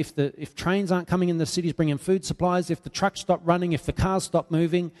 if trains aren't coming in the cities bringing food supplies, if the trucks stop running, if the cars stop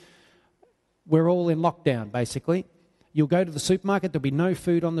moving, we're all in lockdown, basically. You'll go to the supermarket, there'll be no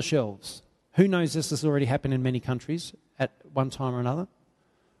food on the shelves. Who knows this has already happened in many countries at one time or another,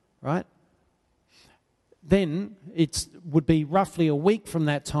 right? Then it would be roughly a week from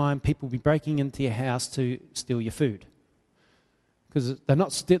that time, people will be breaking into your house to steal your food. Because they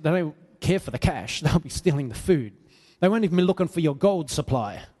don't care for the cash, they'll be stealing the food. They won't even be looking for your gold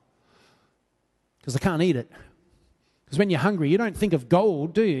supply because they can't eat it. Because when you're hungry, you don't think of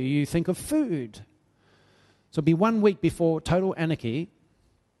gold, do you? You think of food. So it'll be 1 week before total anarchy,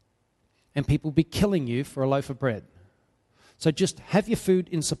 and people will be killing you for a loaf of bread. So just have your food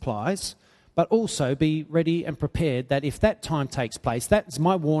in supplies, but also be ready and prepared that if that time takes place, that's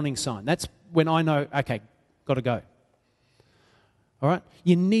my warning sign. That's when I know, okay, got to go. All right?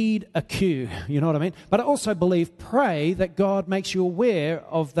 You need a cue, you know what I mean? But I also believe, pray that God makes you aware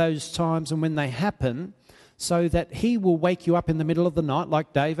of those times and when they happen so that he will wake you up in the middle of the night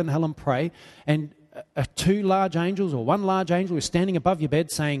like Dave and Helen pray, and two large angels or one large angel is standing above your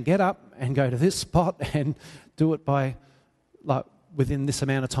bed saying, get up and go to this spot and do it by within this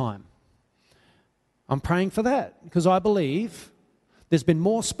amount of time. I'm praying for that because I believe there's been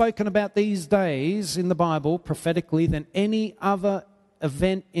more spoken about these days in the Bible prophetically than any other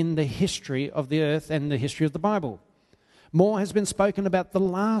event in the history of the earth and the history of the Bible. More has been spoken about the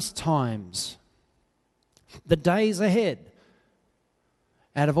last times, the days ahead.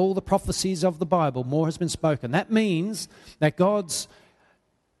 Out of all the prophecies of the Bible, more has been spoken. That means that God's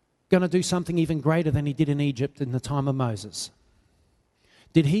going to do something even greater than he did in Egypt in the time of Moses.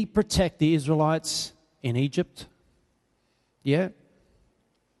 Did he protect the Israelites in Egypt? Yeah.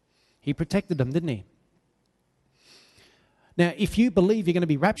 He protected them, didn't he? Now, if you believe you're going to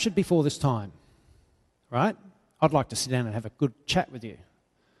be raptured before this time, right, I'd like to sit down and have a good chat with you.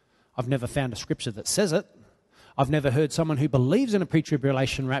 I've never found a scripture that says it. I've never heard someone who believes in a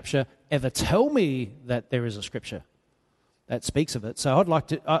pre-tribulation rapture ever tell me that there is a scripture that speaks of it. So I'd like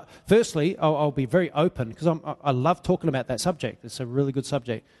to, firstly, I'll be very open because I love talking about that subject. It's a really good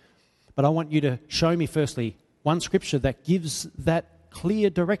subject. But I want you to show me, firstly, one scripture that gives that clear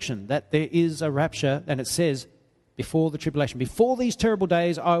direction that there is a rapture, and it says, before the tribulation, before these terrible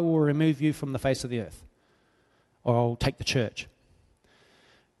days, I will remove you from the face of the earth, or I'll take the church.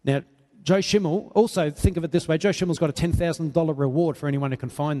 Now, Joe Schimmel, also think of it this way, Joe Schimmel's got a $10,000 reward for anyone who can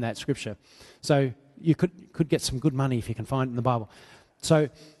find that scripture. So you could get some good money if you can find it in the Bible. So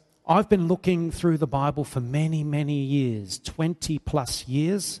I've been looking through the Bible for many, many years, 20 plus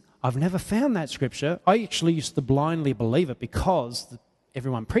years. I've never found that scripture. I actually used to blindly believe it because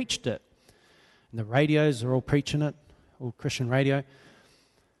everyone preached it. And the radios are all preaching it, all Christian radio.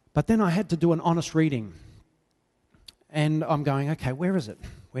 But then I had to do an honest reading. And I'm going, okay, where is it?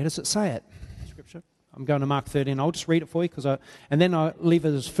 Where does it say it? Scripture. I'm going to Mark 13. I'll just read it for you, and then I leave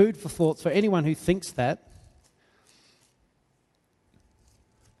it as food for thought for anyone who thinks that.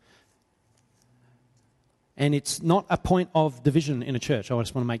 And it's not a point of division in a church. I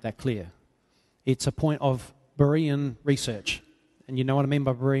just want to make that clear. It's a point of Berean research. And you know what I mean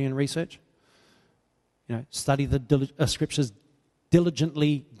by Berean research? You know, study the scriptures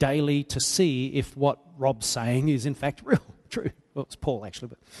diligently, daily, to see if what Rob's saying is in fact real, true. Well, it's Paul actually,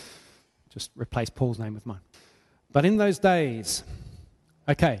 but just replace Paul's name with mine. But in those days,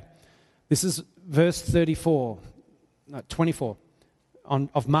 okay, this is verse 24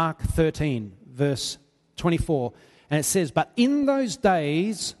 of Mark 13, verse 24, and it says, but in those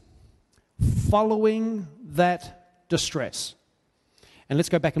days following that distress. And let's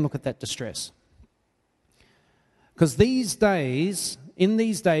go back and look at that distress. Because in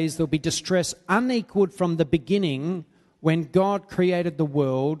these days, there'll be distress unequaled from the beginning when God created the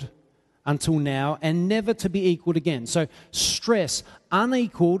world until now, and never to be equaled again. So stress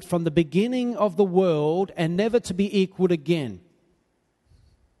unequaled from the beginning of the world and never to be equaled again.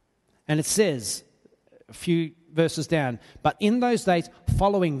 And it says, a few verses down, but in those days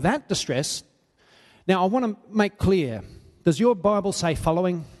following that distress. Now I want to make clear, does your Bible say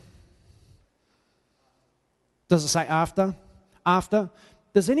following? Does it say after? After?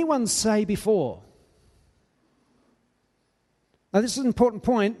 Does anyone say before? Now this is an important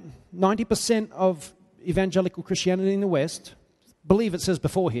point. 90% of evangelical Christianity in the West believe it says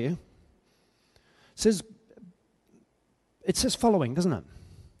before here. It says following, doesn't it?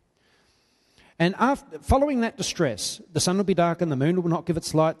 And following that distress, the sun will be darkened, the moon will not give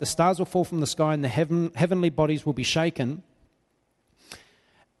its light, the stars will fall from the sky, and the heavenly bodies will be shaken.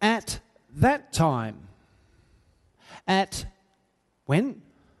 At that time, at when?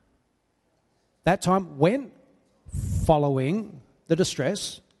 That time when? Following the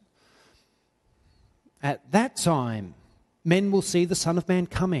distress. At that time, men will see the Son of Man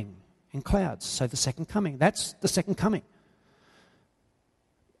coming in clouds. So the second coming. That's the second coming.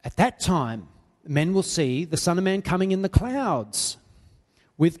 At that time, men will see the Son of Man coming in the clouds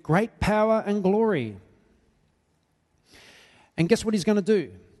with great power and glory. And guess what he's going to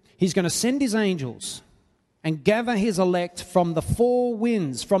do? He's going to send his angels and gather his elect from the four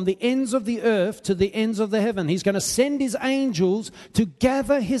winds, from the ends of the earth to the ends of the heaven. He's going to send his angels to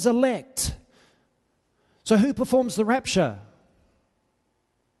gather his elect. So who performs the rapture?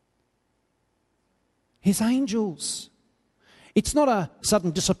 His angels. It's not a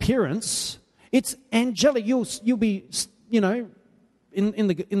sudden disappearance. It's angelic. You'll be, in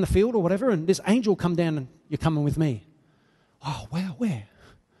the field or whatever, and this angel will come down and you're coming with me. Oh, wow, where?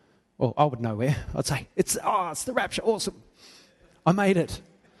 Well, I would know where. I'd say, it's the rapture. Awesome. I made it.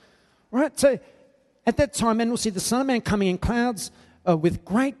 Right? So at that time, men will see the Son of Man coming in clouds with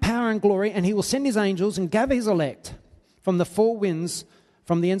great power and glory, and he will send his angels and gather his elect from the four winds,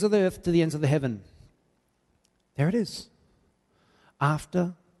 from the ends of the earth to the ends of the heaven. There it is.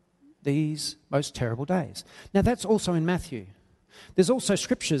 After these most terrible days. Now, that's also in Matthew. There's also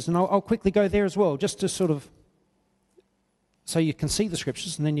scriptures, and I'll quickly go there as well, just to sort of, so you can see the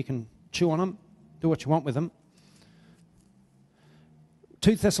scriptures, and then you can chew on them, do what you want with them.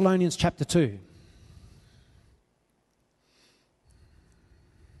 2 Thessalonians chapter 2.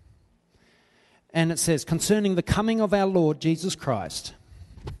 And it says, concerning the coming of our Lord Jesus Christ.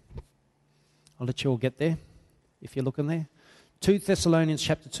 I'll let you all get there, if you're looking there. 2 Thessalonians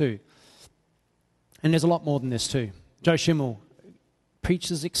chapter 2. And there's a lot more than this too. Joe Schimmel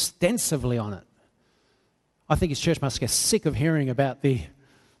preaches extensively on it. I think his church must get sick of hearing about the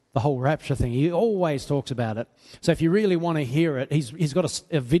whole rapture thing. He always talks about it. So if you really want to hear it, he's got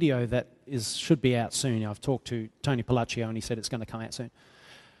a video that should be out soon. I've talked to Tony Palaccio and he said it's going to come out soon.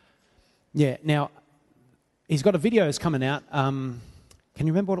 Yeah, now, he's got a video that's coming out. Can you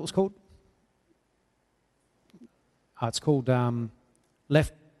remember what it was called? It's called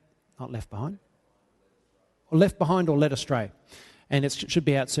Left Behind or Led Astray. And it should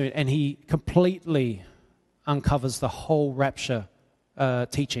be out soon. And he completely uncovers the whole rapture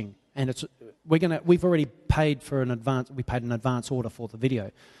teaching. And we've already paid for an advance order for the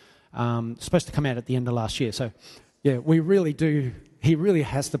video. It's supposed to come out at the end of last year. So, yeah, he really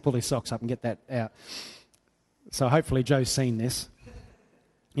has to pull his socks up and get that out. So hopefully Joe's seen this.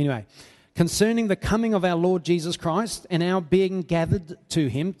 Anyway, concerning the coming of our Lord Jesus Christ and our being gathered to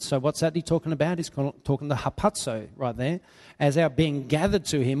him. So what's that he's talking about? He's talking the hapazo right there. As our being gathered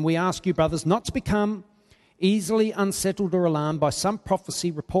to him, we ask you, brothers, not to become easily unsettled or alarmed by some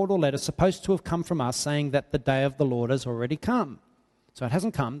prophecy, report or letter supposed to have come from us saying that the day of the Lord has already come. So it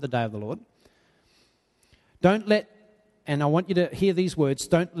hasn't come, the day of the Lord. And I want you to hear these words,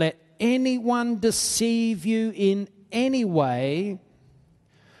 don't let anyone deceive you in any way,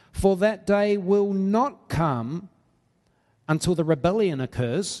 for that day will not come until the rebellion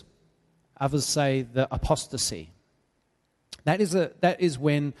occurs. Others say the apostasy. That is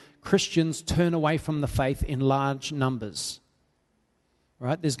when Christians turn away from the faith in large numbers.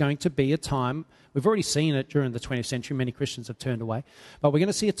 Right? There's going to be a time, we've already seen it during the 20th century, many Christians have turned away, but we're going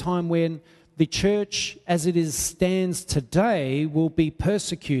to see a time when the church as it stands today will be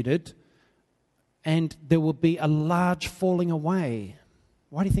persecuted and there will be a large falling away.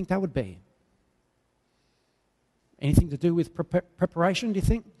 Why do you think that would be? Anything to do with preparation, do you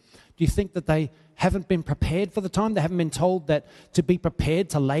think? Do you think that they haven't been prepared for the time? They haven't been told that to be prepared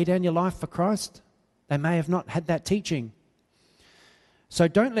to lay down your life for Christ? They may have not had that teaching. So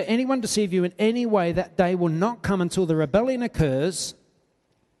don't let anyone deceive you in any way. That day will not come until the rebellion occurs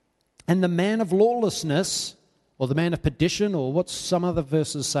and the man of lawlessness, or the man of perdition, or what some other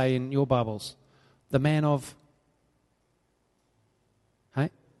verses say in your Bibles. The man of... Hey?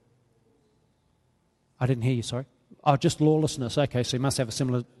 I didn't hear you, sorry. Oh, just lawlessness. Okay, so you must have a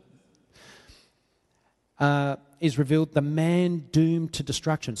similar... is revealed, the man doomed to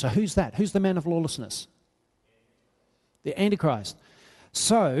destruction. So who's that? Who's the man of lawlessness? The Antichrist.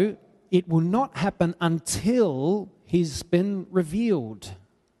 So it will not happen until he's been revealed.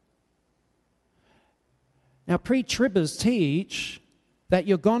 Now, pre-tribbers teach that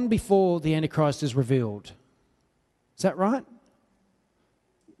you're gone before the Antichrist is revealed. Is that right?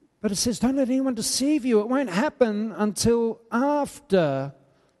 But it says, don't let anyone deceive you. It won't happen until after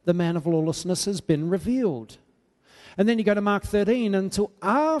the man of lawlessness has been revealed. And then you go to Mark 13, until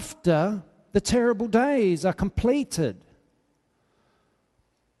after the terrible days are completed.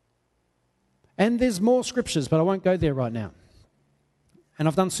 And there's more scriptures, but I won't go there right now. And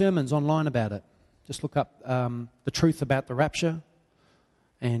I've done sermons online about it. Just look up the truth about the rapture.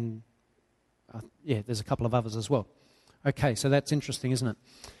 And there's a couple of others as well. Okay, so that's interesting, isn't it?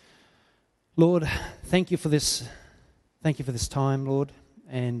 Lord, thank you for this. Thank you for this time, Lord.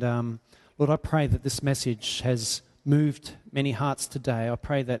 And Lord, I pray that this message has moved many hearts today. I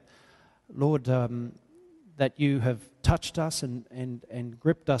pray that, Lord, that you have touched us and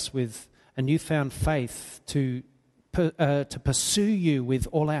gripped us with a newfound faith to pursue you with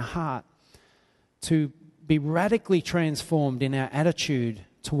all our heart, to be radically transformed in our attitude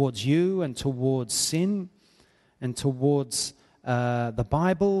towards you and towards sin and towards the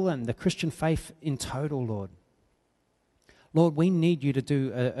Bible and the Christian faith in total, Lord. Lord, we need you to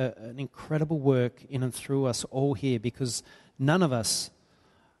do an incredible work in and through us all here, because none of us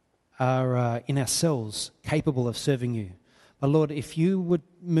are in ourselves capable of serving you. But Lord, if you would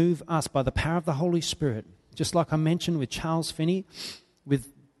move us by the power of the Holy Spirit, just like I mentioned with Charles Finney,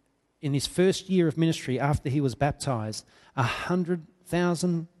 in his first year of ministry after he was baptized,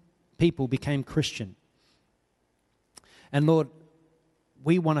 100,000 people became Christian. And Lord,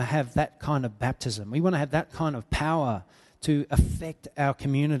 we want to have that kind of baptism. We want to have that kind of power to affect our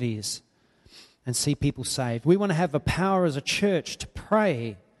communities and see people saved. We want to have a power as a church to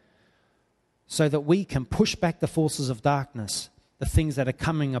pray so that we can push back the forces of darkness, the things that are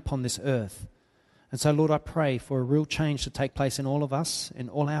coming upon this earth. And so, Lord, I pray for a real change to take place in all of us, in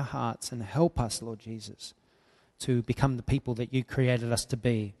all our hearts, and help us, Lord Jesus, to become the people that you created us to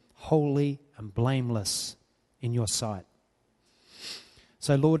be, holy and blameless in your sight.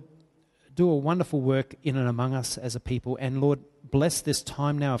 So, Lord, do a wonderful work in and among us as a people. And, Lord, bless this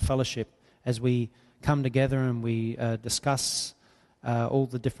time now of fellowship as we come together and we discuss all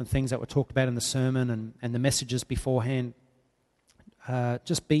the different things that were talked about in the sermon and the messages beforehand.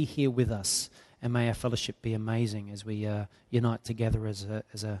 Just be here with us, and may our fellowship be amazing as we unite together as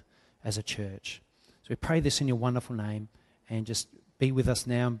a church. So we pray this in your wonderful name, and just be with us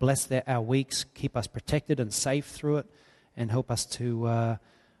now and bless our weeks. Keep us protected and safe through it, and help us to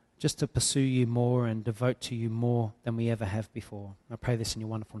just to pursue you more and devote to you more than we ever have before. I pray this in your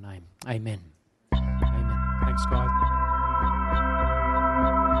wonderful name. Amen. Amen. Thanks, guys.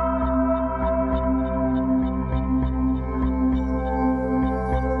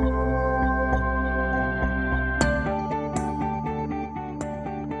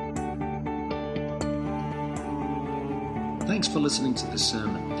 Thanks for listening to this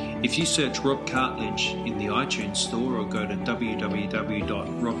sermon. If you search Rob Cartledge in the iTunes store or go to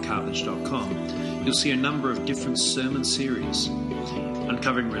www.robcartledge.com, you'll see a number of different sermon series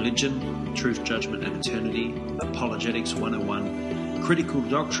uncovering religion, truth, judgment and eternity, apologetics 101, critical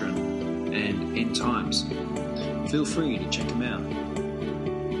doctrine and end times. Feel free to check them out.